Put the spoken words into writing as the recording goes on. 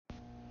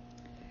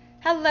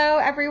Hello,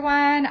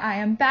 everyone. I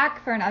am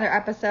back for another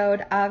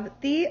episode of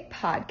the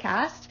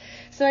podcast.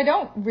 So I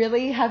don't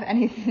really have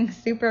anything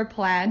super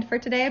planned for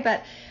today,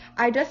 but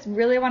I just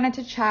really wanted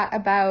to chat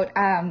about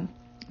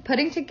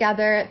putting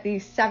together the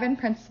 7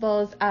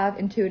 principles of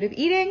intuitive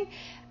eating,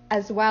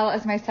 as well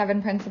as my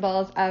 7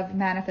 principles of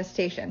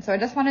manifestation. So I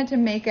just wanted to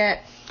make it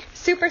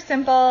super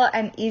simple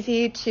and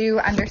easy to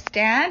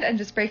understand and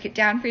just break it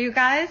down for you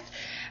guys.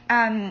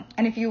 And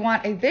if you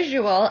want a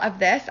visual of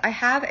this, I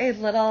have a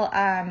little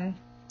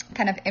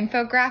kind of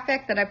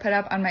infographic that I put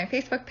up on my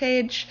Facebook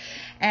page,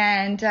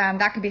 and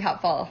that could be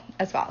helpful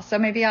as well. So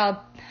maybe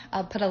I'll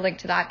put a link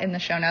to that in the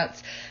show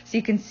notes so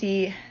you can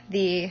see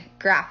the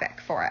graphic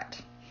for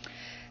it.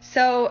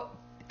 So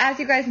as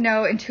you guys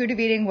know, intuitive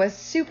eating was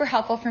super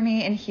helpful for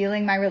me in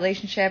healing my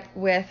relationship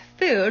with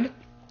food.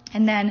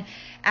 And then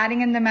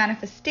adding in the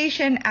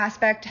manifestation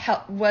aspect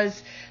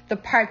was the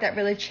part that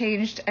really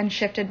changed and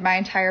shifted my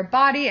entire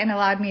body and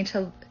allowed me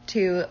to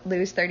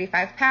lose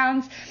 35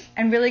 pounds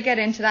and really get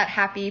into that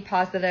happy,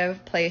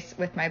 positive place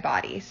with my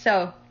body.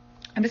 So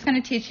I'm just going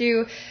to teach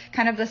you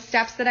kind of the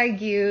steps that I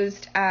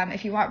used.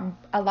 If you want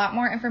a lot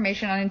more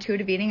information on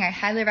intuitive eating, I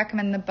highly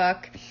recommend the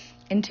book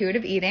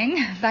Intuitive Eating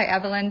by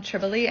Evelyn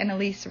Tribole and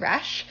Elyse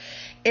Resch.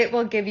 It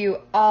will give you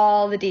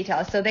all the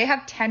details. So they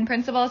have 10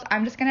 principles.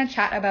 I'm just going to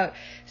chat about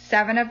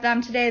 7 of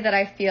them today that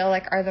I feel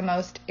like are the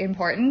most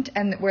important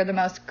and were the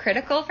most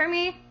critical for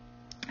me.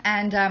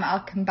 And I'll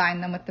combine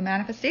them with the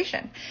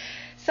manifestation.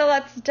 So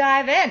let's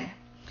dive in.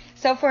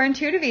 So for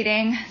intuitive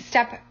eating,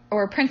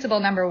 principle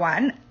number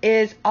 1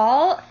 is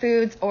all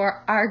foods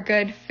are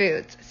good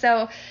foods.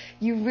 So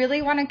you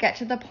really want to get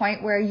to the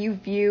point where you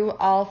view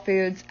all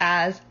foods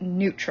as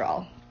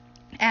neutral.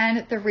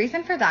 And the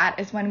reason for that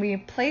is when we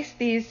place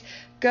these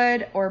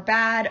good or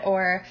bad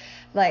or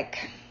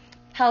like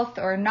health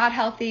or not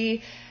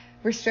healthy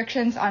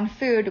restrictions on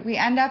food, we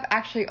end up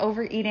actually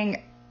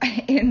overeating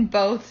in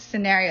both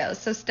scenarios.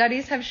 So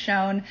studies have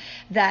shown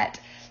that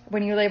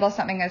when you label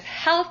something as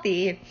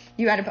healthy,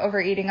 you end up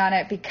overeating on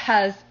it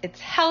because it's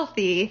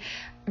healthy,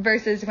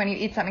 versus when you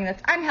eat something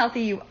that's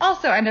unhealthy, you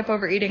also end up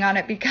overeating on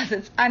it because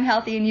it's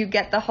unhealthy, and you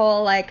get the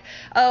whole like,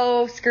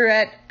 oh, screw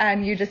it,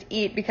 and you just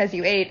eat because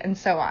you ate, and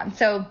so on.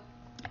 So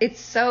it's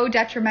so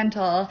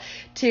detrimental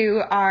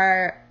to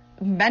our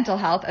mental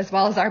health as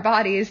well as our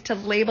bodies to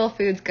label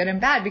foods good and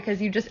bad,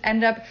 because you just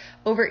end up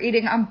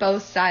overeating on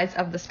both sides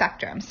of the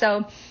spectrum.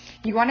 So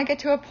you want to get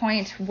to a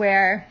point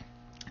where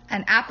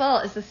an apple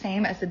is the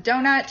same as a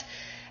donut.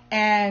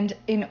 And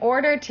in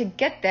order to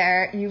get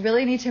there, you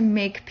really need to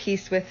make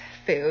peace with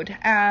food.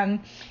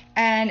 And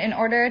in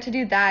order to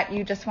do that,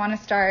 you just want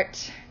to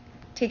start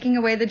taking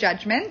away the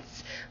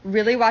judgments,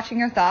 really watching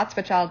your thoughts,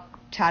 which I'll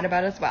chat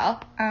about as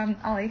well.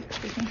 Ollie,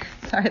 speaking.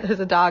 Sorry,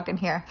 there's a dog in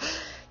here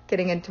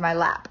getting into my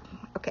lap.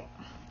 Okay,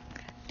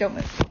 don't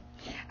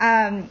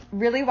move.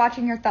 Really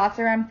watching your thoughts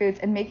around foods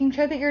and making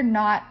sure that you're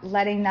not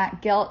letting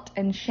that guilt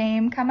and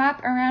shame come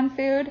up around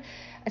food,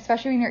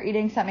 especially when you're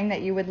eating something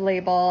that you would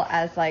label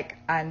as like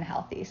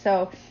unhealthy.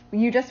 So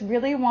you just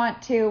really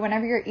want to,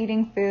 whenever you're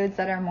eating foods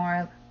that are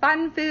more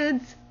fun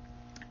foods,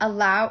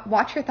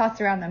 watch your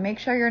thoughts around them. Make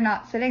sure you're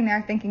not sitting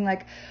there thinking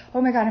like,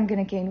 oh my God, I'm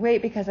going to gain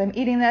weight because I'm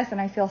eating this and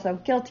I feel so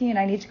guilty and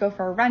I need to go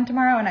for a run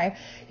tomorrow. And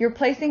you're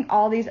placing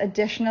all these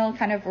additional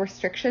kind of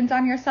restrictions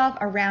on yourself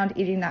around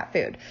eating that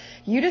food.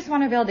 You just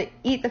want to be able to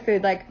eat the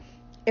food. Like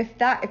if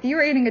you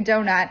were eating a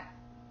donut,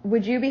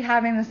 would you be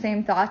having the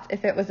same thoughts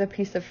if it was a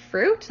piece of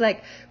fruit?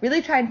 Like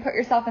really try and put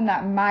yourself in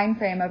that mind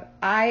frame of,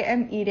 I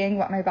am eating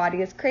what my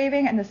body is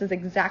craving and this is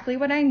exactly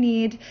what I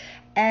need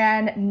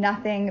and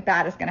nothing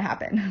bad is going to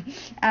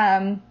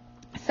happen.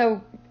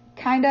 So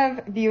kind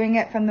of viewing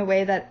it from the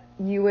way that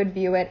you would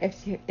view it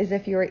as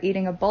if you were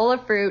eating a bowl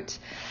of fruit,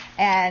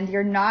 and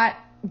you're not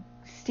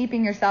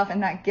steeping yourself in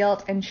that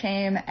guilt and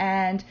shame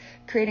and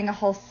creating a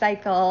whole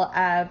cycle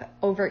of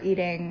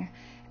overeating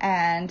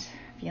and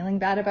feeling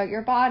bad about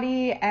your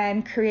body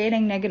and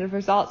creating negative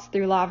results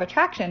through law of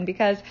attraction.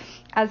 Because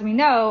as we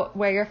know,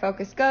 where your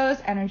focus goes,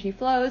 energy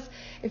flows.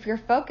 If your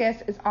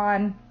focus is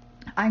on,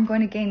 I'm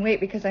going to gain weight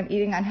because I'm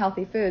eating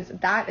unhealthy foods,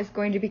 that is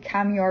going to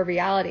become your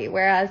reality.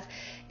 Whereas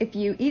if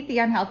you eat the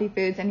unhealthy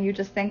foods and you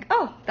just think,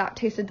 oh, that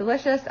tasted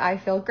delicious, I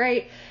feel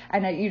great,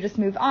 and that you just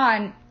move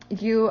on,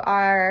 you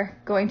are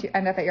going to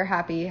end up at your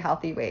happy,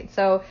 healthy weight.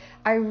 So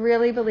I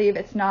really believe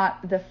it's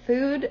not the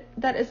food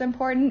that is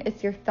important,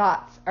 it's your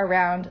thoughts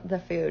around the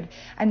food.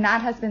 And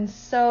that has been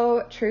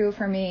so true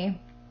for me,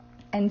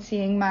 and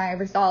seeing my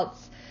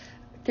results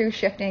through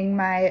shifting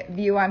my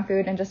view on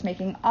food and just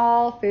making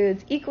all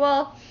foods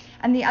equal.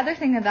 And the other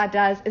thing that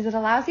does is it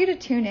allows you to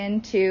tune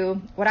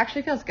into what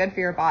actually feels good for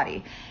your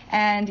body.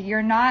 And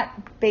you're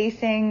not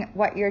basing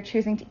what you're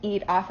choosing to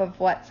eat off of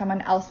what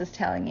someone else is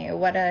telling you,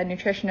 what a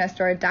nutritionist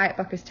or a diet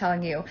book is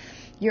telling you.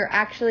 You're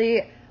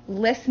actually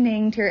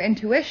listening to your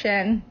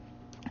intuition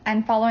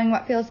and following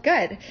what feels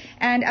good.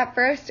 And at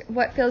first,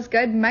 what feels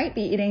good might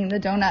be eating the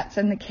donuts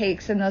and the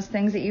cakes and those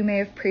things that you may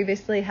have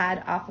previously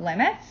had off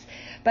limits.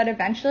 But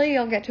eventually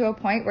you'll get to a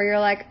point where you're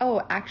like,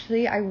 oh,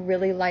 actually, I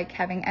really like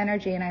having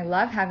energy and I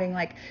love having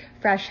like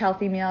fresh,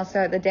 healthy meals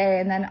throughout the day,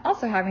 and then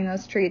also having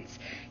those treats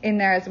in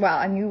there as well.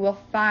 And you will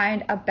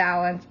find a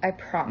balance, I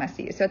promise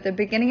you. So at the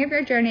beginning of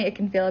your journey, it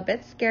can feel a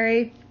bit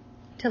scary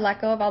to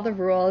let go of all the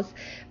rules,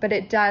 but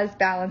it does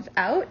balance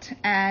out.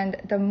 And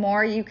the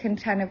more you can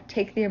kind of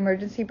take the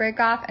emergency brake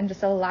off and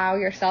just allow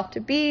yourself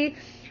to be,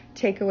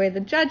 take away the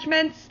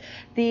judgments,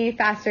 the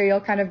faster you'll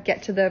kind of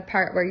get to the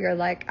part where you're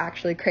like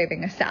actually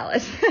craving a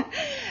salad.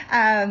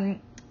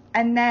 And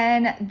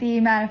then the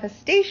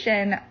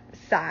manifestation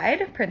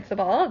side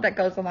principle that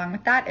goes along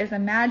with that is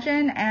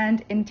imagine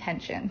and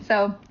intention.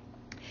 So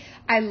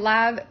I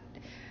love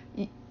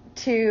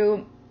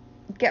to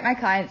get my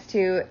clients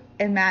to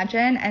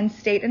imagine and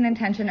state an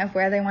intention of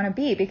where they want to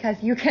be, because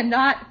you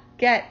cannot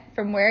get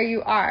from where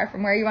you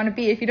want to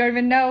be if you don't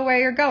even know where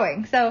you're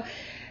going. So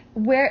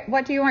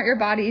what do you want your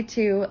body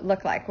to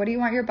look like? What do you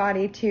want your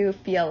body to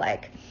feel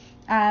like?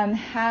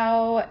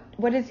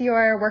 What does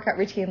your workout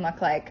routine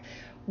look like?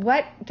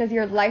 What does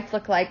your life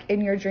look like in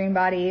your dream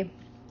body?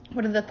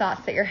 What are the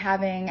thoughts that you're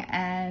having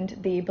and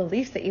the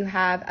beliefs that you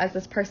have as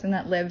this person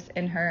that lives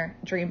in her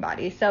dream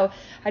body? So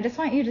I just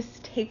want you to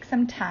take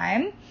some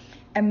time,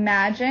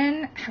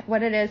 imagine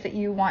what it is that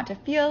you want to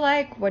feel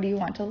like, what do you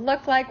want to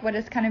look like, what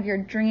is kind of your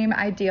dream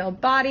ideal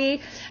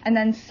body, and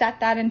then set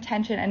that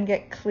intention and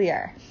get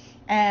clear.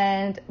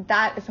 And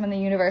that is when the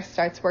universe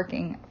starts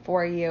working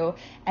for you,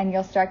 and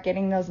you'll start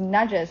getting those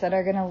nudges that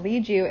are going to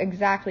lead you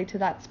exactly to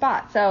that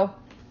spot. So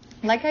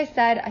like I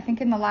said, I think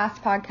in the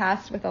last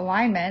podcast with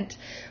alignment,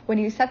 when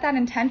you set that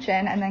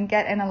intention and then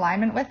get in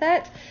alignment with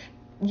it,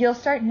 you'll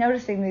start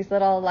noticing these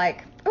little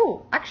like,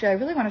 oh, actually, I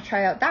really want to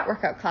try out that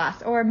workout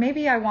class, or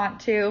maybe I want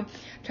to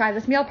try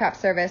this meal prep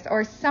service,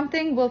 or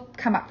something will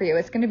come up for you.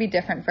 It's going to be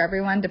different for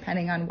everyone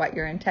depending on what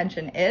your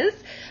intention is,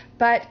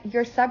 but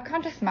your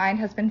subconscious mind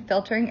has been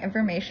filtering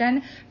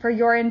information for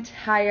your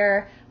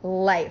entire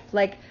life.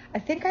 Like, I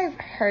think I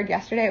heard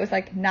yesterday it was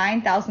like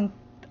 9,000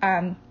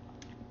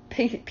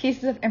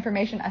 pieces of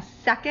information a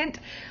second,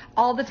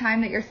 all the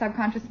time that your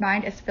subconscious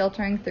mind is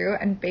filtering through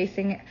and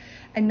basing,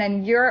 and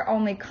then you're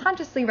only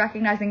consciously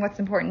recognizing what's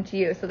important to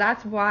you. So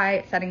that's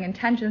why setting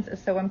intentions is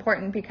so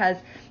important, because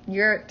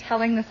you're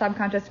telling the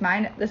subconscious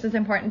mind, this is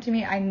important to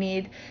me. I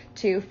need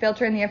to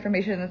filter in the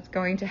information that's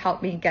going to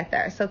help me get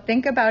there. So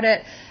think about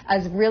it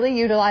as really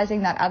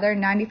utilizing that other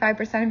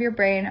 95% of your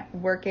brain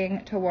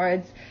working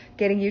towards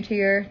getting you to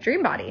your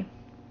dream body.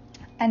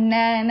 And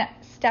then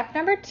step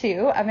number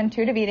 2 of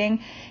intuitive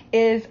eating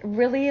is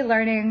really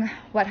learning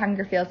what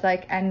hunger feels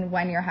like and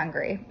when you're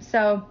hungry.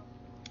 So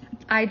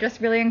I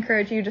just really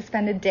encourage you to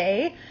spend a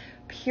day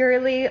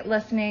purely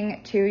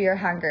listening to your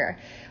hunger.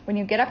 When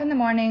you get up in the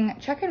morning,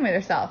 check in with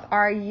yourself.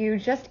 Are you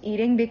just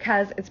eating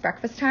because it's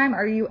breakfast time? Or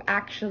are you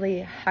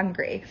actually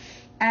hungry?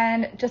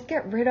 And just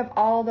get rid of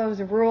all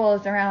those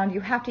rules around you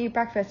have to eat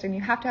breakfast and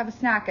you have to have a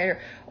snack,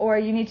 or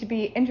you need to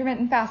be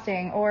intermittent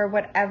fasting, or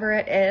whatever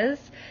it is.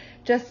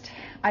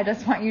 I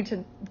just want you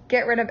to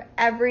get rid of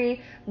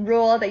every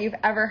rule that you've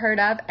ever heard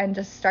of and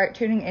just start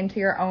tuning into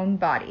your own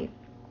body,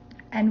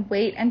 and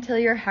wait until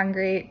you're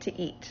hungry to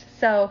eat.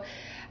 So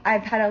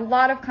I've had a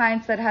lot of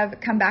clients that have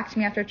come back to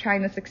me after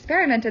trying this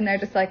experiment, and they're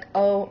just like,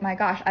 oh my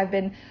gosh,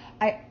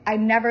 I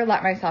never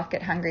let myself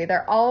get hungry.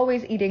 They're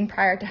always eating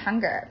prior to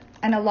hunger.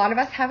 And a lot of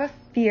us have a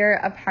fear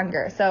of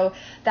hunger. So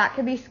that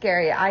could be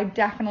scary. I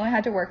definitely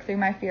had to work through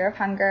my fear of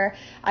hunger.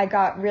 I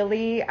got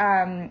really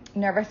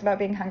nervous about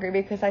being hungry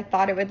because I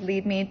thought it would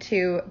lead me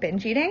to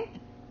binge eating.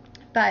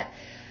 But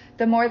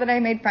the more that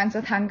I made friends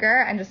with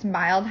hunger and just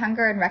mild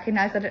hunger and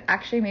recognized that it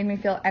actually made me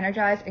feel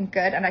energized and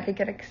good, and I could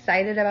get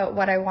excited about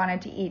what I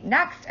wanted to eat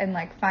next and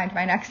like find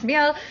my next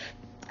meal,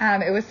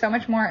 it was so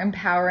much more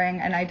empowering,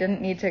 and I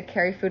didn't need to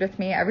carry food with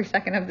me every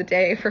second of the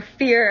day for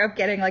fear of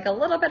getting like a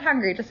little bit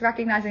hungry. Just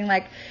recognizing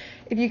like,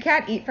 if you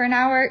can't eat for an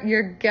hour,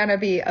 you're gonna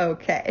be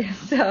okay.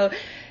 So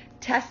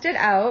test it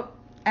out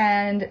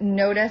and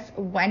notice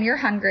when you're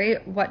hungry,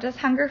 what does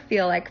hunger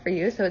feel like for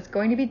you? So it's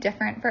going to be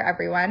different for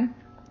everyone.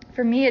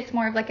 For me, it's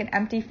more of like an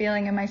empty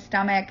feeling in my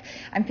stomach.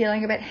 I'm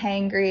feeling a bit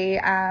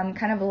hangry,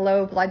 kind of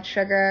low blood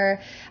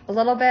sugar, a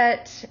little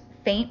bit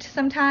faint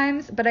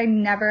sometimes, but I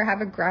never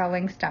have a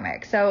growling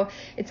stomach. So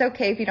it's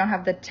okay if you don't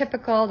have the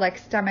typical like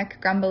stomach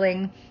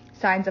grumbling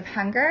signs of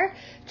hunger.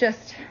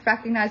 Just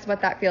recognize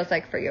what that feels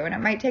like for you. And it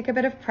might take a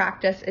bit of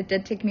practice. It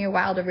did take me a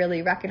while to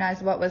really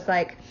recognize what was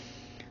like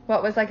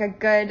a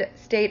good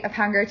state of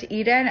hunger to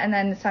eat in. And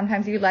then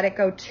sometimes you let it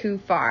go too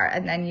far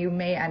and then you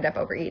may end up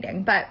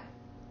overeating. But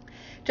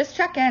just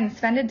check in,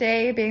 spend a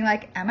day being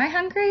like, am I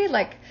hungry?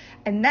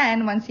 And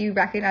then once you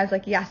recognize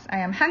like, yes, I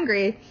am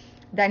hungry,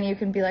 then you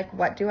can be like,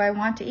 what do I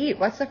want to eat?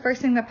 What's the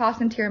first thing that pops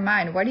into your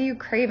mind? What are you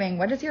craving?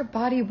 What does your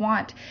body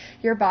want?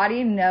 Your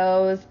body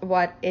knows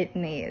what it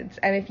needs.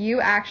 And if you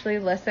actually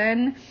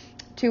listen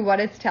to what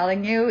it's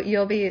telling you,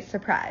 you'll be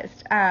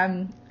surprised.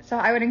 So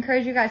I would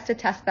encourage you guys to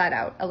test that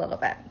out a little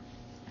bit.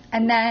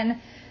 And then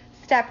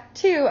step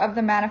 2 of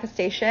the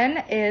manifestation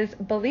is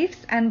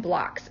beliefs and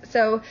blocks.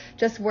 So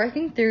just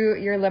working through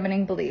your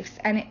limiting beliefs.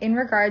 And in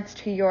regards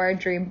to your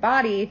dream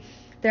body,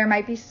 there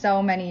might be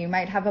so many. You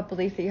might have a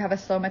belief that you have a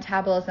slow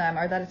metabolism,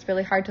 or that it's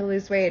really hard to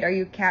lose weight, or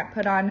you can't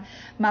put on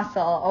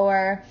muscle,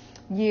 or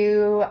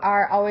you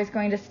are always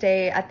going to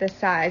stay at this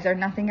size, or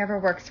nothing ever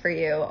works for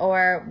you,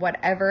 or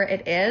whatever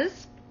it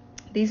is.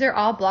 These are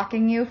all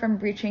blocking you from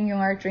reaching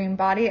your dream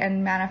body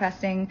and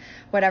manifesting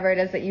whatever it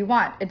is that you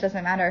want. It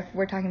doesn't matter if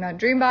we're talking about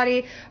dream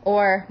body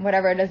or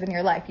whatever it is in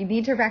your life. You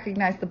need to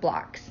recognize the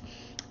blocks.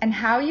 And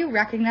how you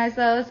recognize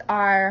those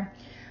are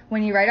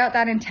when you write out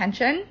that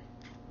intention,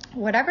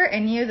 whatever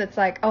in you that's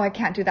like, oh, I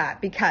can't do that,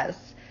 because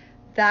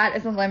that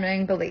is a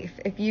limiting belief.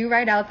 If you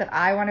write out that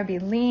I want to be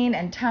lean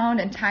and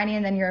toned and tiny,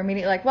 and then you're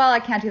immediately like, well, I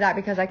can't do that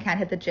because I can't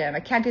hit the gym. I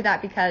can't do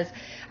that because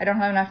I don't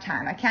have enough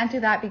time. I can't do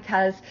that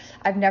because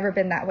I've never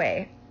been that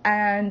way.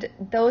 And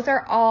those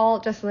are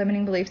all just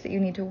limiting beliefs that you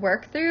need to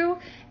work through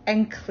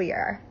and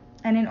clear.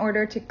 And in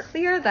order to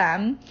clear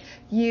them,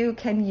 you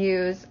can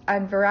use a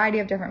variety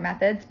of different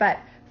methods, but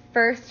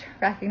first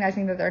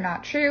recognizing that they're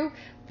not true,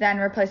 then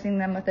replacing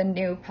them with a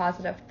new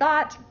positive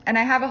thought. And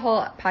I have a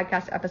whole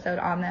podcast episode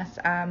on this,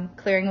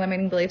 clearing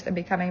limiting beliefs and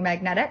becoming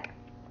magnetic.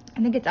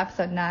 I think it's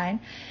episode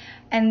 9.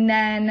 And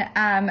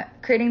then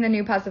creating the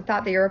new positive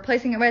thought that you're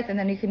replacing it with. And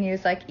then you can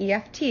use like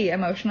EFT,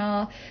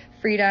 emotional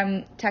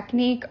freedom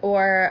technique,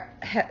 or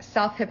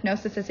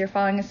self-hypnosis as you're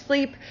falling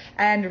asleep,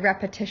 and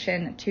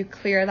repetition to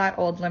clear that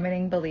old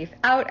limiting belief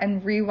out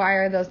and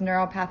rewire those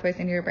neural pathways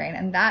in your brain.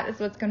 And that is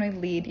what's going to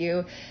lead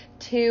you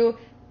to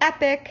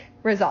epic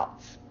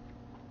results.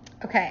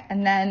 Okay,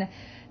 and then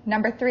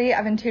number 3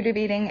 of intuitive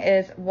eating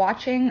is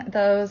watching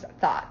those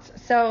thoughts.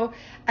 So,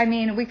 I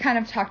mean, we kind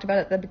of talked about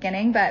it at the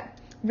beginning, but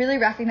really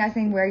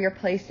recognizing where you're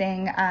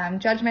placing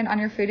judgment on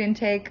your food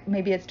intake.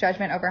 Maybe it's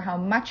judgment over how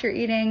much you're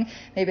eating.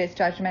 Maybe it's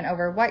judgment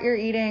over what you're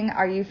eating.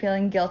 Are you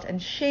feeling guilt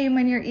and shame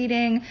when you're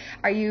eating?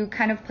 Are you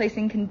kind of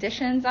placing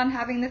conditions on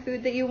having the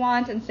food that you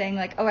want and saying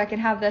like, oh, I can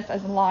have this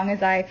as long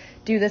as I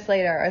do this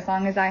later, or as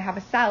long as I have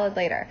a salad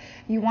later?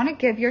 You want to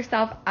give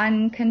yourself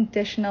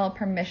unconditional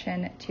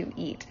permission to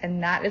eat.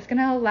 And that is going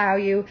to allow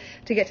you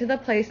to get to the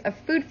place of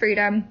food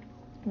freedom,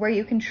 where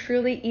you can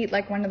truly eat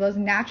like one of those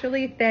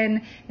naturally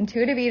thin,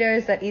 intuitive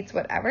eaters that eats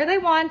whatever they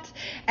want,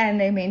 and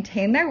they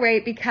maintain their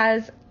weight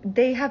because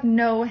they have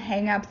no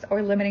hang-ups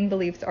or limiting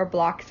beliefs or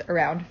blocks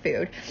around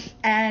food.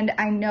 And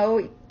I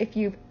know if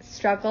you've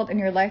struggled in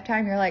your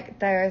lifetime, you're like,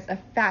 there's a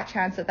fat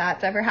chance that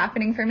that's ever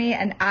happening for me.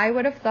 And I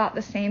would have thought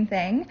the same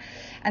thing.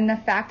 And the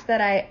fact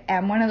that I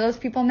am one of those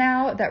people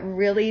now that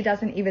really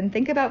doesn't even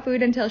think about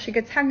food until she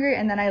gets hungry,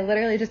 and then I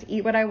literally just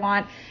eat what I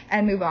want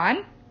and move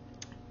on.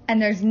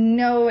 And there's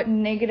no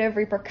negative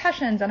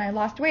repercussions, and I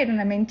lost weight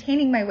and I'm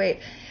maintaining my weight.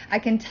 I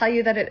can tell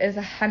you that it is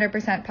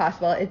 100%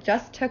 possible. It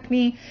just took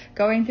me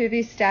going through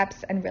these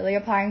steps and really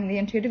applying the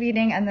intuitive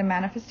eating and the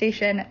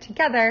manifestation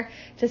together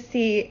to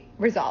see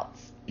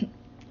results.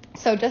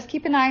 So just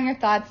keep an eye on your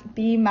thoughts.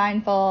 Be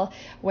mindful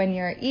when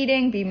you're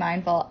eating. Be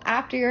mindful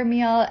after your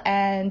meal,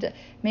 and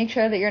make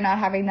sure that you're not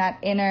having that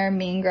inner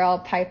mean girl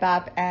pipe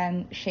up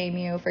and shame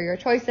you for your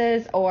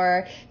choices,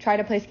 or try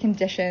to place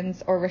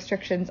conditions or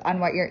restrictions on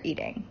what you're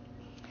eating.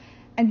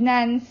 And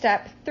then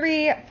step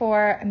 3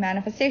 for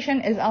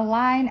manifestation is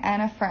align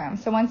and affirm.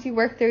 So once you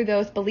work through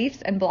those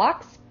beliefs and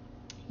blocks,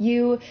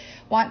 you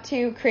want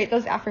to create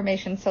those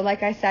affirmations. So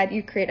like I said,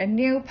 you create a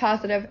new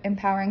positive,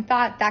 empowering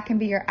thought. That can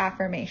be your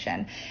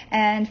affirmation.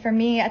 And for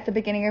me, at the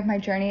beginning of my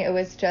journey, it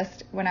was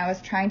just when I was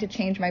trying to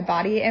change my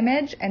body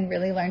image and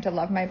really learn to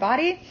love my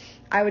body,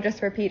 I would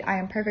just repeat, I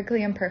am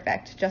perfectly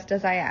imperfect, just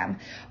as I am.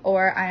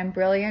 Or I am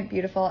brilliant,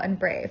 beautiful, and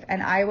brave.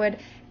 And I would,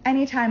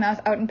 anytime I was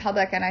out in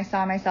public and I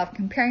saw myself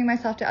comparing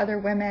myself to other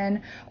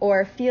women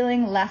or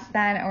feeling less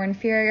than or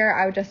inferior,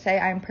 I would just say,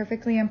 I am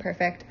perfectly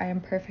imperfect. I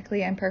am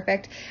perfectly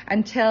imperfect,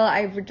 until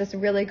I just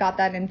really got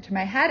that into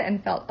my head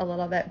and felt a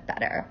little bit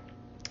better.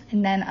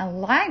 And then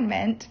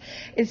alignment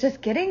is just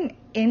getting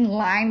in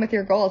line with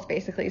your goals,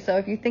 basically. So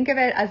if you think of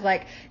it as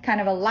like kind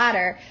of a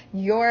ladder,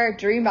 your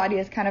dream body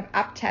is kind of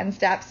up 10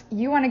 steps.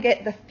 You want to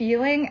get the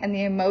feeling and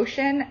the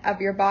emotion of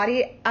your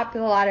body up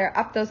the ladder,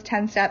 up those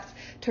 10 steps,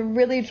 to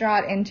really draw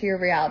it into your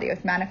reality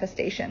with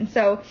manifestation.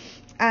 So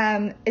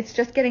it's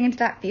just getting into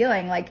that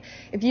feeling. Like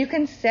if you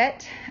can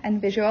sit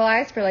and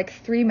visualize for like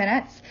 3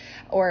 minutes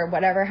or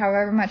whatever,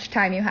 however much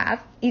time you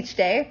have each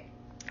day,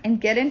 and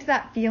get into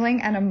that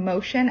feeling and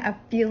emotion of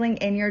feeling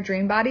in your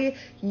dream body,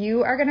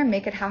 you are going to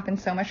make it happen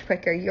so much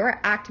quicker. You're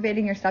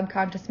activating your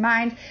subconscious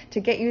mind to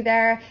get you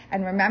there.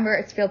 And remember,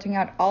 it's filtering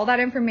out all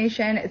that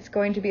information. It's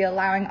going to be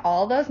allowing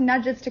all those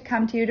nudges to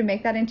come to you to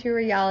make that into a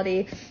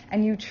reality.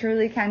 And you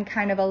truly can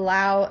kind of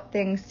allow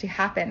things to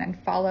happen and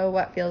follow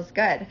what feels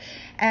good.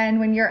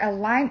 And when you're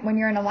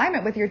in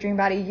alignment with your dream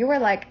body, you are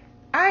like,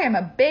 I am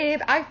a babe.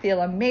 I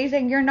feel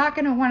amazing. You're not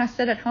going to want to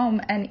sit at home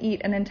and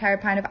eat an entire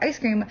pint of ice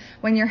cream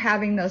when you're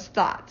having those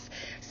thoughts.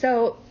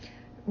 So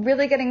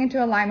really getting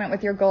into alignment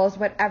with your goals,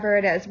 whatever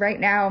it is. Right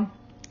now,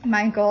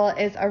 my goal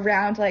is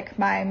around like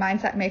my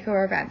Mindset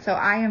Makeover event. So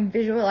I am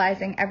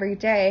visualizing every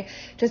day,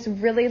 just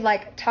really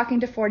like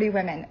talking to 40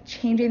 women,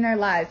 changing their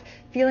lives,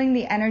 feeling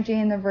the energy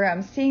in the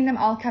room, seeing them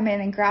all come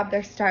in and grab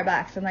their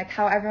Starbucks, and like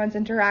how everyone's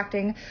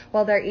interacting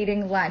while they're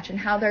eating lunch, and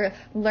how they're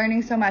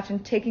learning so much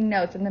and taking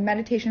notes, and the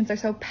meditations are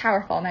so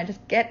powerful. And I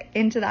just get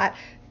into that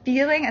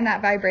feeling and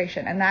that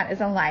vibration, and that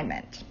is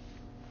alignment.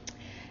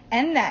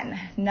 And then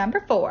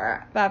number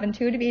 4 of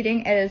intuitive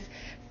eating is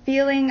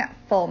feeling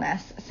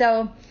fullness.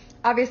 So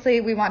obviously,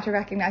 we want to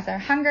recognize our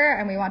hunger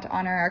and we want to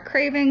honor our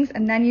cravings,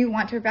 and then you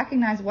want to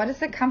recognize what is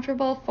the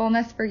comfortable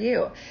fullness for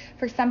you.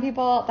 For some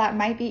people, that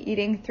might be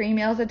eating 3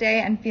 meals a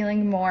day and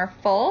feeling more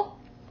full.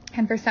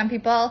 And for some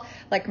people,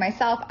 like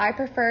myself, I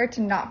prefer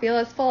to not feel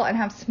as full and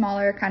have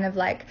smaller, kind of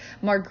like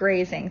more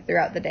grazing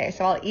throughout the day.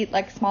 So I'll eat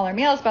like smaller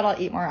meals, but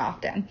I'll eat more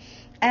often.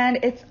 And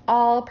it's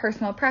all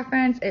personal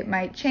preference. It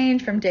might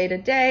change from day to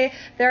day.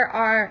 There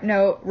are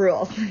no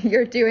rules.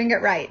 You're doing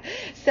it right.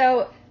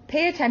 So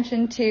pay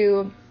attention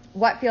to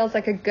what feels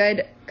like a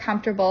good,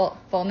 comfortable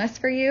fullness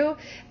for you.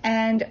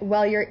 And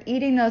while you're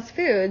eating those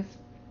foods,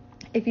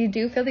 if you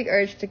do feel the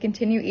urge to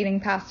continue eating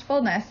past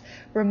fullness,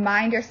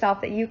 remind yourself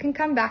that you can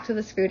come back to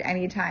this food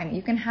anytime.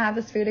 You can have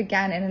this food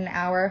again in an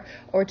hour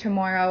or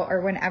tomorrow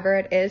or whenever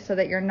it is, so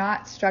that you're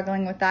not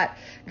struggling with that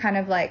kind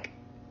of like,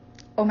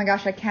 oh my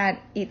gosh, I can't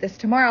eat this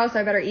tomorrow, so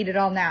I better eat it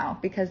all now,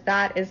 because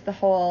that is the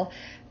whole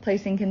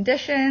placing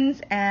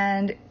conditions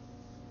and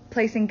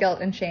placing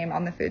guilt and shame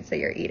on the foods that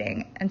you're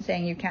eating and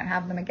saying you can't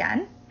have them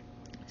again.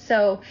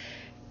 So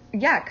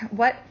yeah,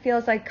 what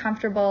feels like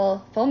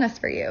comfortable fullness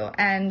for you?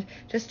 And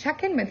just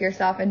check in with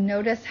yourself and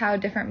notice how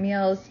different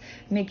meals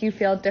make you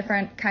feel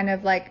different kind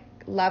of like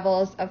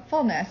levels of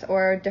fullness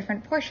or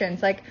different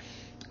portions. Like,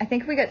 I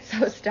think we get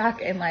so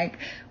stuck in like,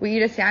 we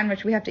eat a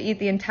sandwich, we have to eat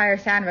the entire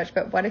sandwich,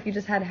 but what if you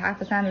just had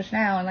half a sandwich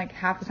now and like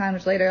half a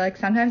sandwich later? Like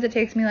sometimes it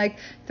takes me like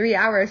 3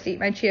 hours to eat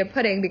my chia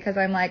pudding because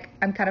I'm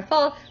kind of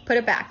full, put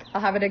it back.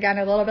 I'll have it again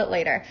a little bit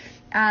later.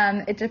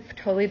 It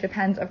totally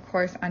depends, of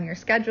course, on your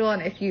schedule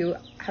and if you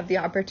have the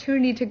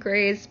opportunity to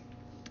graze,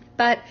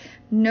 but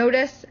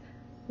notice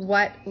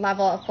what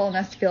level of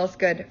fullness feels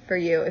good for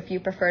you. If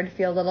you prefer to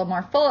feel a little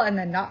more full and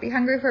then not be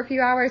hungry for a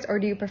few hours, or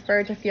do you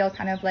prefer to feel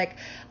kind of like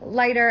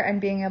lighter and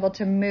being able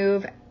to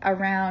move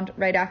around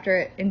right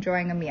after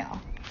enjoying a meal?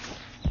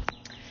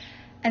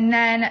 And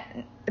then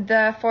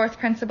the 4th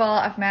principle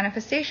of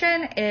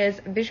manifestation is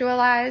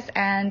visualize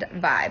and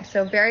vibe.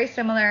 So very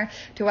similar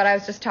to what I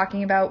was just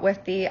talking about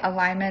with the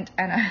alignment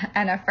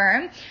and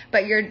affirm,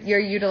 but you're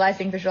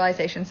utilizing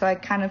visualization. So I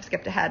kind of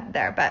skipped ahead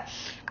there, but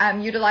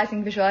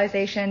utilizing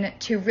visualization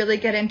to really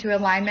get into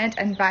alignment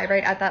and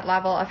vibrate at that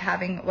level of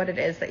having what it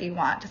is that you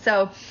want.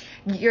 So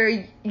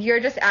you're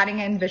just adding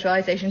in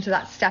visualization to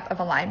that step of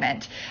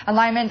alignment.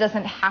 Alignment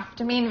doesn't have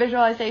to mean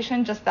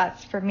visualization, just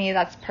that's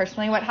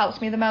personally what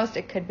helps me the most.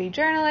 It could be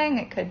journaling,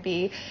 it could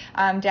be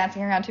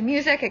dancing around to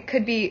music, it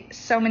could be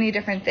so many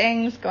different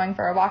things, going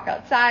for a walk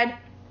outside,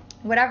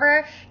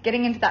 whatever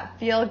getting into that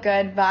feel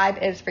good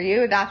vibe is for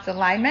you, that's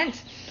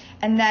alignment.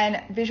 And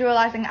then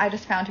visualizing, I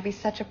just found to be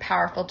such a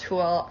powerful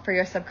tool for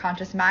your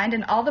subconscious mind.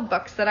 And all the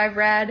books that I've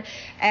read,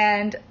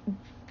 and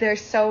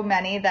there's so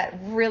many that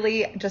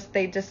really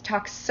they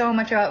talk so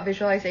much about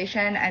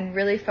visualization and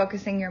really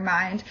focusing your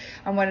mind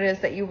on what it is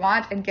that you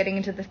want and getting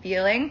into the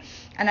feeling.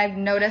 And I've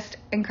noticed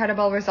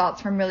incredible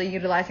results from really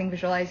utilizing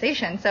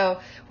visualization.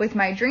 So with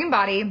my dream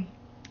body,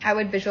 I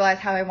would visualize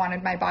how I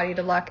wanted my body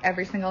to look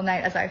every single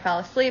night as I fell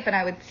asleep, and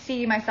I would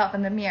see myself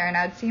in the mirror, and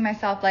I would see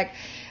myself like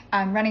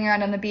running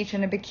around on the beach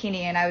in a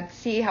bikini, and I would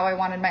see how I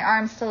wanted my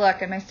arms to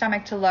look and my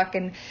stomach to look,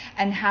 and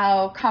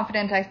how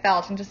confident I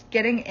felt, and just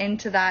getting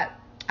into that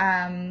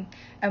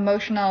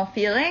emotional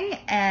feeling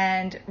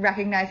and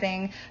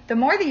recognizing the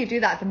more that you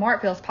do that, the more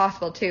it feels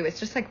possible too. It's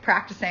just like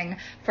practicing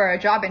for a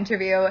job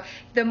interview.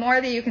 The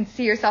more that you can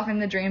see yourself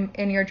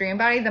in your dream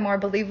body, the more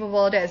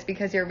believable it is,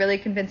 because you're really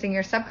convincing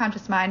your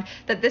subconscious mind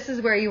that this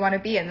is where you want to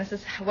be and this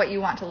is what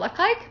you want to look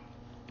like.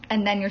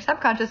 And then your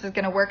subconscious is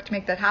going to work to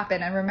make that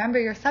happen. And remember,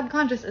 your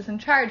subconscious is in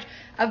charge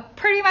of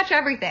pretty much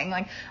everything,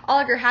 like all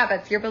of your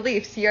habits, your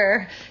beliefs,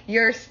 your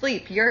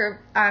sleep,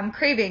 your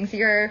cravings,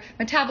 your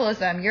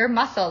metabolism, your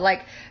muscle.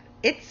 Like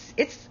it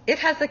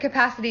has the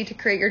capacity to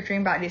create your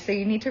dream body. So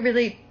you need to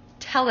really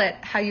tell it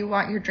how you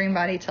want your dream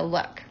body to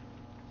look.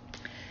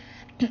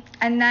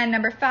 And then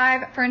number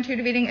 5 for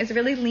intuitive eating is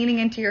really leaning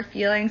into your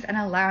feelings and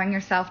allowing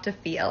yourself to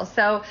feel.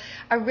 So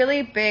a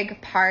really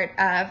big part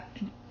of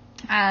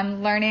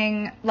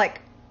learning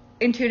like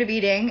intuitive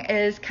eating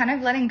is kind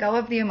of letting go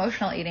of the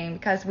emotional eating,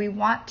 because we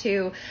want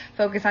to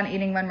focus on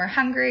eating when we're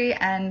hungry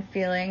and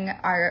feeling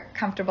our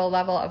comfortable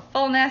level of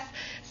fullness.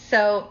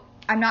 So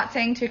I'm not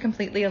saying to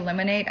completely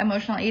eliminate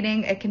emotional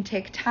eating. It can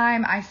take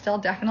time. I still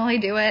definitely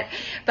do it,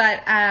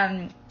 but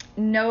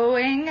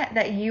knowing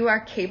that you are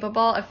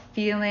capable of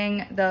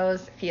feeling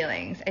those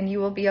feelings and you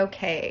will be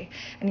okay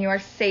and you are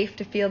safe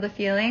to feel the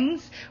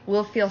feelings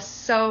will feel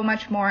so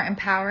much more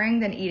empowering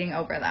than eating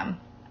over them.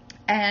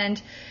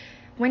 And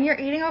when you're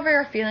eating over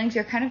your feelings,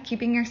 you're kind of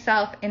keeping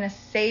yourself in a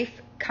safe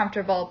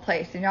comfortable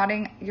place.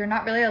 You're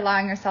not really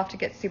allowing yourself to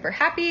get super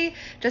happy,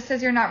 just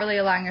as you're not really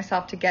allowing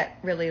yourself to get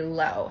really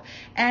low.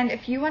 And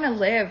if you want to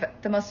live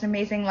the most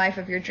amazing life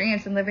of your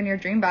dreams and live in your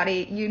dream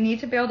body, you need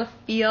to be able to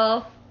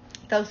feel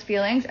those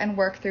feelings and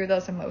work through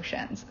those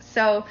emotions.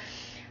 So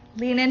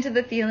lean into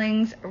the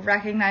feelings,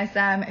 recognize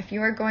them. If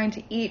you are going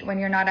to eat when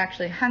you're not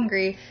actually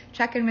hungry,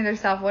 check in with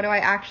yourself. What do I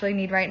actually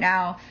need right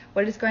now?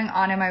 What is going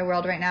on in my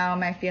world right now?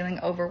 Am I feeling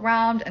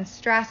overwhelmed and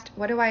stressed?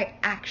 What do I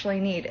actually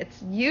need?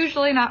 It's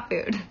usually not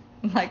food,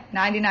 like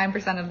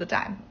 99% of the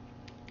time.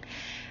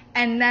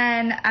 And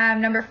then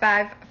number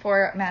 5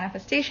 for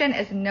manifestation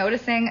is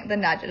noticing the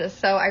nudges.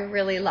 So I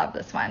really love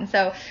this one.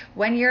 So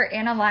when you're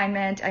in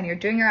alignment and you're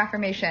doing your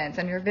affirmations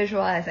and you're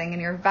visualizing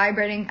and you're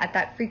vibrating at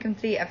that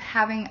frequency of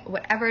having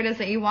whatever it is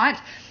that you want,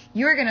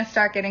 you're going to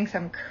start getting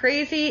some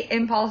crazy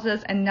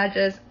impulses and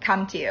nudges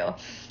come to you.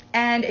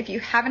 And if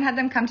you haven't had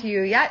them come to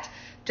you yet,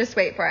 just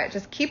wait for it.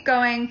 Just keep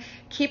going,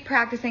 keep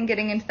practicing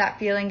getting into that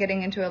feeling,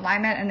 getting into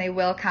alignment, and they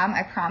will come,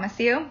 I promise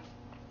you.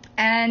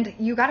 And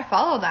you got to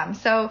follow them.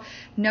 So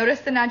notice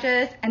the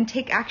nudges and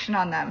take action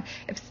on them.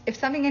 If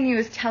something in you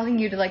is telling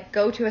you to like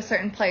go to a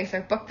certain place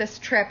or book this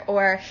trip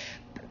or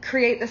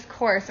create this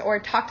course or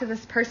talk to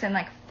this person,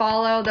 like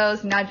follow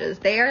those nudges.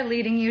 They are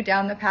leading you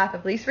down the path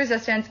of least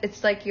resistance.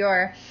 It's like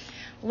your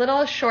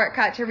little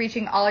shortcut to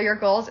reaching all your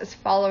goals is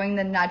following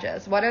the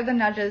nudges. What are the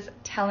nudges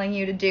telling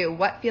you to do?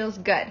 What feels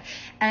good?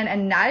 And a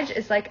nudge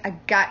is like a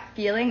gut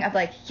feeling of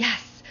like,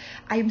 yes,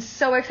 I'm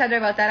so excited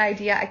about that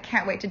idea. I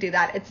can't wait to do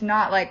that. It's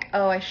not like,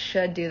 oh, I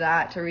should do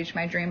that to reach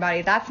my dream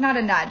body. That's not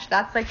a nudge.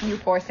 That's like you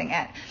forcing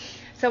it.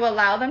 So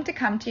allow them to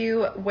come to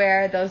you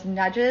where those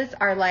nudges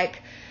are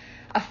like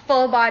a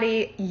full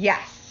body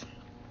yes.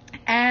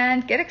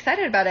 And get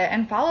excited about it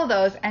and follow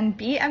those and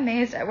be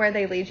amazed at where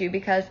they lead you,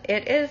 because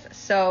it is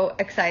so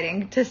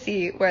exciting to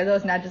see where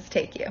those nudges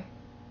take you.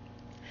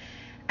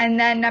 And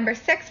then number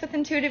 6 with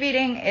intuitive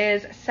eating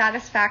is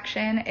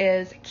satisfaction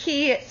is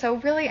key. So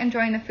really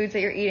enjoying the foods that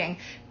you're eating.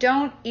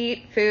 Don't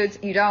eat foods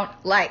you don't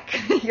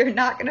like. You're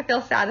not going to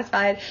feel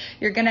satisfied.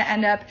 You're going to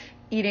end up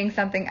eating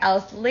something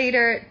else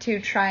later to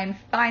try and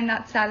find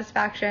that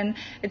satisfaction.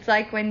 It's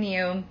like when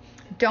you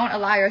don't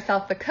allow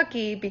yourself the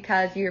cookie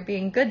because you're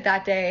being good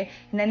that day,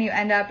 and then you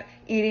end up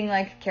eating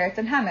like carrots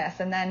and hummus,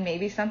 and then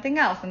maybe something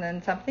else, and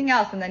then something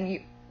else, and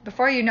then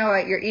before you know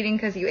it, you're eating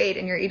because you ate,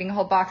 and you're eating a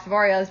whole box of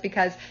Oreos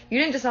because you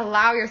didn't just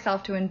allow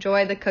yourself to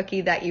enjoy the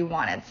cookie that you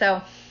wanted.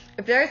 So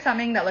if there is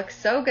something that looks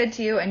so good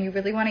to you and you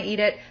really want to eat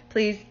it,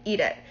 please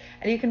eat it.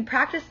 And you can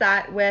practice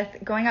that with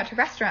going out to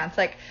restaurants,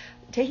 like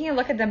taking a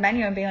look at the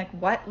menu and being like,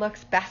 what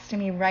looks best to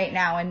me right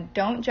now? And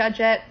don't judge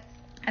it,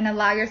 and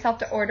allow yourself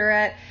to order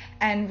it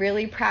and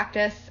really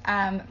practice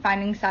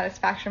finding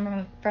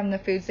satisfaction from the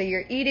foods that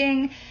you're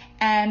eating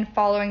and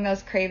following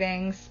those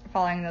cravings,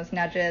 following those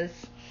nudges.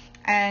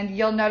 And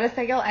you'll notice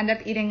that you'll end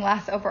up eating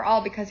less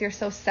overall because you're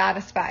so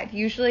satisfied.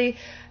 Usually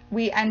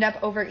we end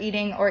up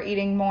overeating or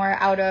eating more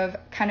out of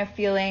kind of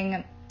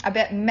feeling a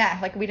bit meh,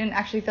 like we didn't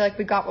actually feel like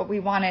we got what we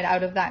wanted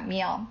out of that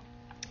meal.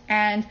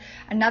 And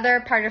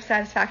another part of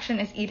satisfaction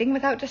is eating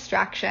without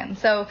distraction.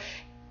 So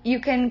you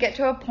can get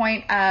to a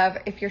point of,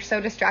 if you're so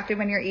distracted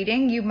when you're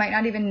eating, you might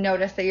not even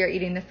notice that you're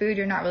eating the food.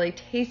 You're not really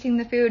tasting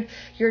the food.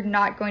 You're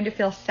not going to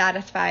feel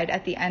satisfied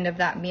at the end of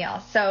that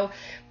meal. So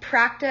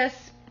practice,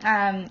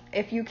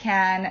 if you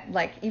can,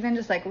 like even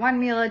just like one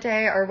meal a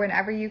day or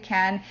whenever you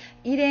can,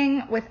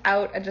 eating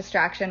without a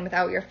distraction,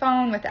 without your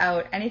phone,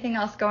 without anything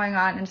else going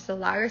on, and just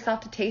allow yourself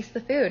to taste the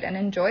food and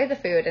enjoy the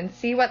food and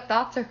see what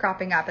thoughts are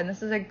cropping up. And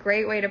this is a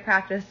great way to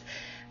practice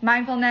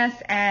mindfulness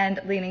and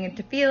leaning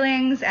into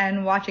feelings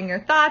and watching your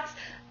thoughts,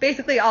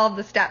 basically all of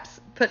the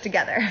steps put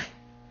together.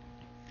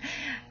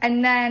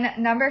 And then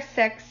number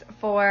 6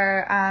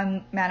 for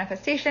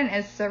manifestation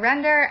is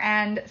surrender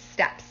and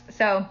steps.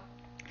 So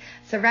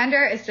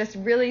surrender is just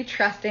really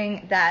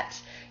trusting that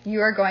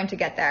you are going to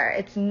get there.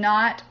 It's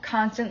not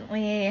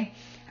constantly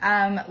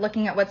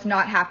looking at what's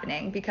not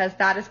happening, because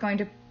that is going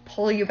to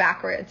pull you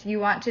backwards.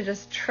 You want to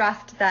just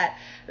trust that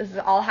this is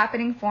all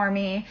happening for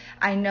me.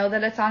 I know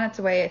that it's on its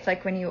way. It's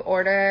like when you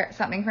order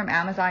something from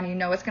Amazon, you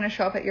know it's going to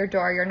show up at your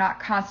door. You're not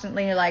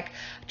constantly like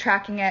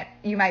tracking it.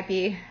 You might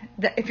be,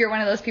 if you're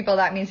one of those people,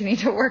 that means you need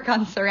to work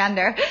on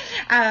surrender.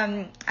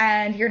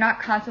 And you're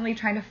not constantly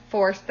trying to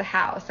force the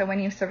how. So when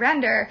you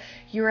surrender,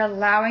 you're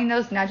allowing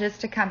those nudges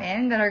to come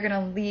in that are going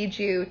to lead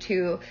you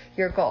to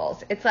your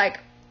goals. It's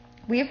like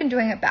we've been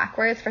doing it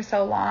backwards for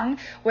so long,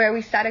 where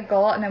we set a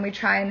goal and then we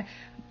try and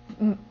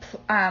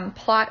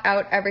plot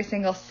out every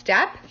single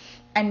step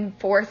and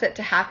force it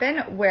to happen,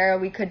 where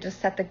we could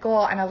just set the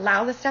goal and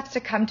allow the steps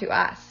to come to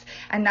us.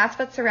 And that's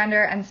what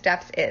surrender and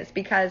steps is,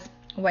 because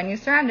when you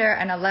surrender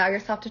and allow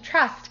yourself to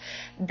trust,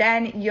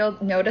 then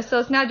you'll notice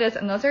those nudges,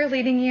 and those are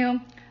leading you.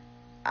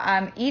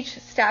 Each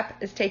nudge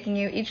is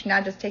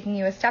taking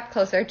you a step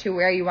closer to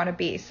where you want to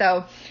be.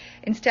 So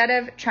instead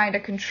of trying to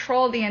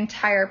control the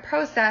entire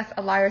process,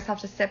 allow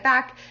yourself to sit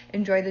back,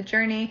 enjoy the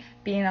journey,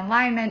 be in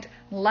alignment,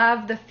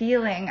 love the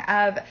feeling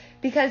of,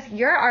 because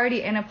you're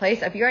already in a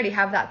place of, you already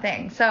have that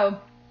thing.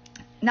 So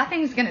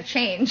nothing's going to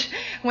change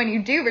when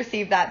you do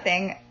receive that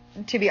thing,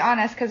 to be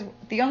honest, because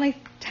the only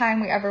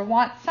time we ever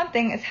want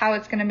something is how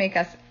it's going to make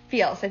us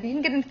feel. So if you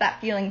can get into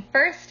that feeling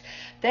first,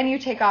 then you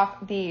take off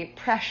the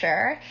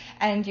pressure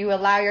and you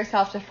allow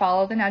yourself to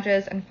follow the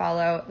nudges and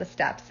follow the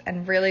steps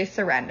and really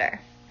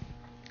surrender.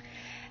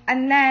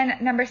 And then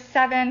number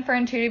 7 for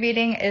intuitive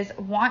eating is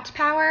want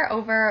power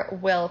over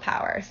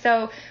willpower.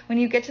 So when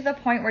you get to the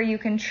point where you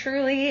can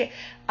truly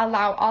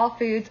allow all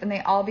foods and they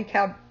all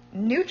become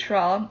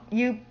neutral,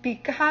 you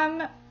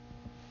kind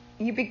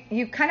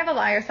of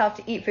allow yourself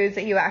to eat foods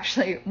that you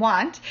actually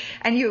want,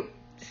 and you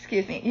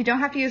don't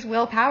have to use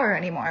willpower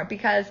anymore,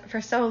 because for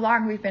so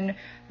long we've been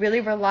really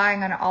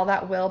relying on all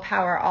that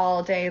willpower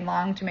all day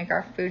long to make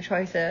our food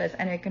choices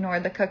and ignore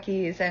the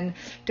cookies and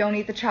don't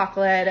eat the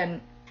chocolate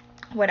and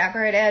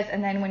whatever it is.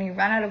 And then when you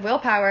run out of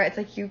willpower, it's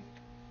like you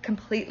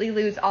completely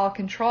lose all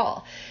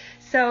control.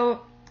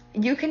 So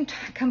you can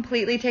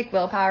completely take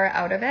willpower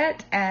out of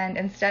it, and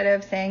instead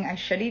of saying I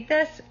should eat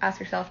this, ask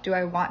yourself, do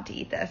I want to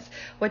eat this?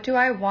 What do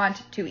I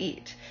want to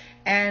eat?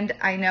 And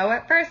I know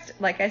at first,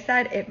 like I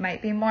said, it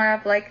might be more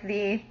of like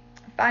the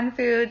fun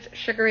foods,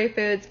 sugary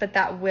foods, but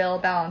that will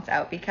balance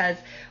out, because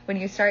when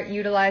you start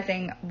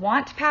utilizing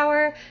want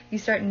power, you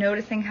start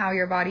noticing how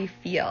your body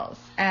feels.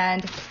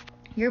 And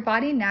your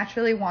body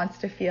naturally wants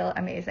to feel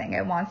amazing.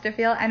 It wants to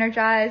feel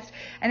energized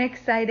and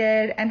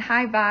excited and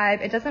high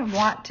vibe. It doesn't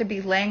want to be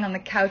laying on the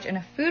couch in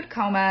a food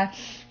coma,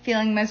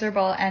 feeling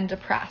miserable and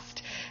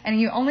depressed. And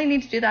you only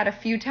need to do that a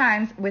few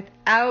times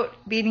without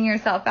beating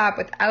yourself up,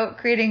 without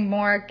creating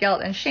more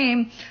guilt and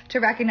shame, to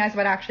recognize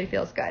what actually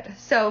feels good.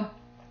 So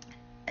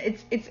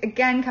it's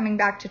again coming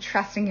back to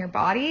trusting your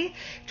body,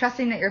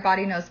 trusting that your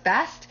body knows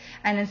best.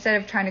 And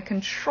instead of trying to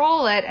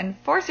control it and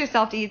force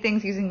yourself to eat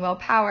things using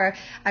willpower,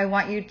 I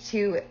want you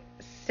to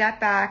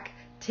step back,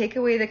 take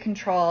away the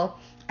control,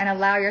 and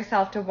allow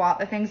yourself to want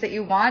the things that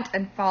you want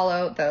and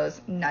follow those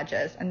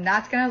nudges. And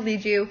that's going to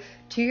lead you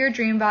to your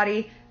dream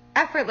body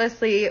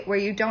effortlessly, where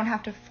you don't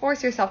have to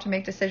force yourself to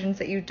make decisions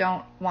that you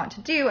don't want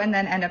to do and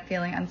then end up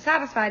feeling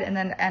unsatisfied and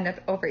then end up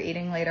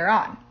overeating later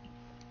on.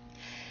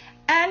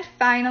 And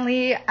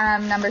finally,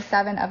 number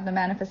 7 of the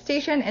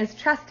manifestation is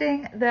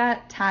trusting the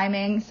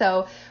timing.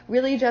 So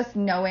really just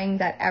knowing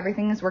that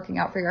everything is working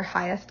out for your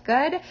highest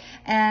good.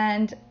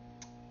 And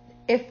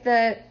if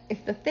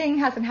the thing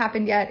hasn't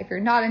happened yet, if you're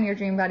not in your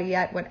dream body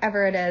yet,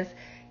 whatever it is,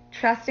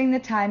 trusting the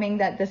timing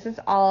that this is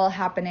all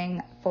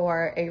happening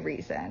for a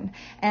reason.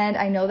 And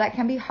I know that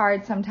can be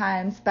hard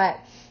sometimes, but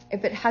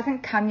if it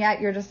hasn't come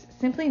yet, you're just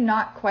simply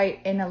not quite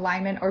in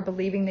alignment or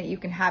believing that you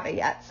can have it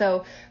yet.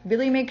 So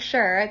really make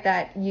sure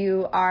that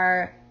you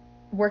are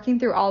working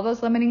through all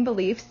those limiting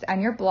beliefs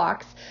and your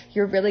blocks.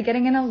 You're really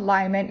getting in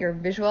alignment. You're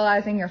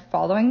visualizing, you're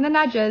following the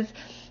nudges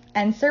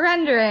and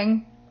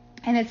surrendering,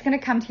 and it's going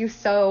to come to you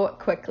so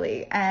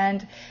quickly.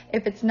 And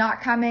if it's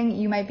not coming,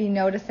 you might be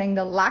noticing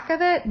the lack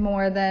of it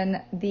more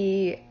than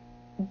the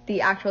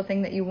actual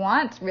thing that you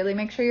want. Really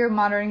make sure you're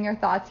monitoring your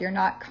thoughts. You're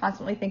not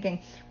constantly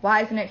thinking,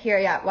 why isn't it here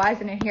yet? Why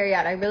isn't it here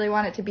yet? I really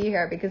want it to be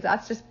here, because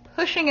that's just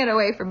pushing it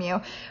away from you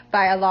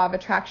by a law of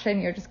attraction.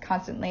 You're just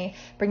constantly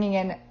bringing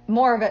in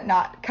more of it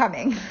not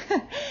coming.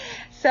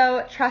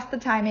 So trust the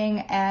timing.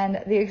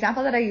 And the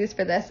example that I use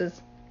for this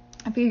is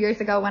a few years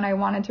ago when I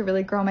wanted to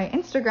really grow my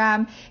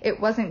Instagram, it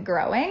wasn't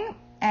growing.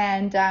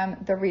 And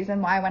the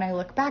reason why, when I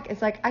look back,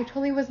 is like I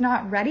totally was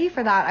not ready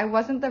for that. I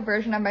wasn't the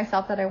version of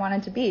myself that I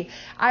wanted to be.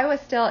 I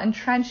was still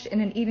entrenched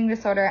in an eating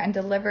disorder and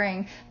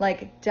delivering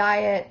like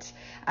diet,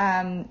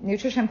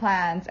 nutrition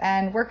plans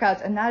and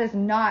workouts. And that is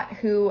not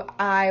who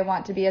I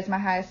want to be as my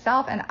highest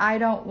self. And I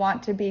don't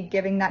want to be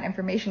giving that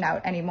information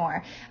out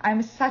anymore.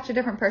 I'm such a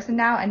different person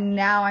now. And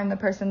now I'm the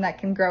person that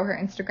can grow her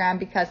Instagram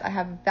because I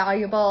have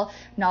valuable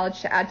knowledge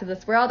to add to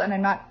this world. And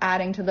I'm not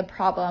adding to the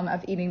problem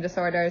of eating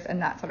disorders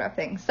and that sort of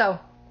thing. So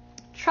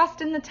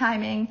trust in the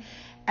timing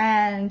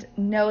and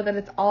know that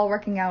it's all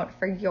working out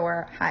for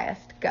your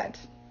highest good.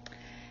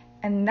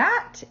 And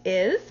that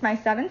is my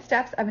 7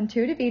 steps of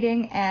intuitive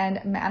eating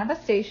and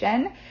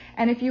manifestation.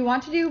 And if you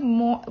want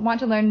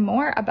to learn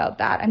more about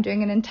that, I'm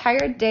doing an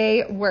entire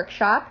day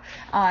workshop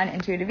on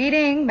intuitive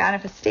eating,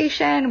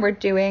 manifestation. We're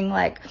doing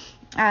like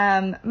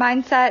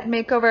mindset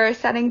makeover,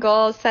 setting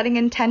goals, setting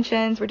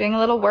intentions. We're doing a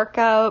little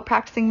workout,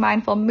 practicing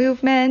mindful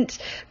movement,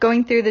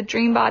 going through the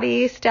dream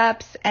body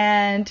steps,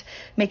 and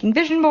making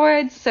vision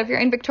boards. So if you're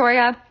in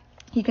Victoria,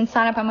 you can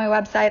sign up on my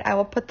website. I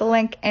will put the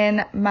link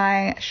in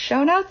my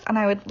show notes, and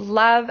I would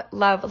love,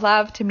 love,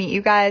 love to meet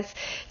you guys.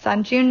 It's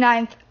on June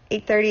 9th,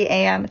 8:30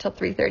 a.m. until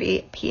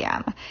 3:30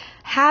 p.m.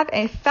 Have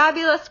a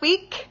fabulous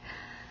week.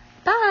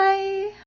 Bye.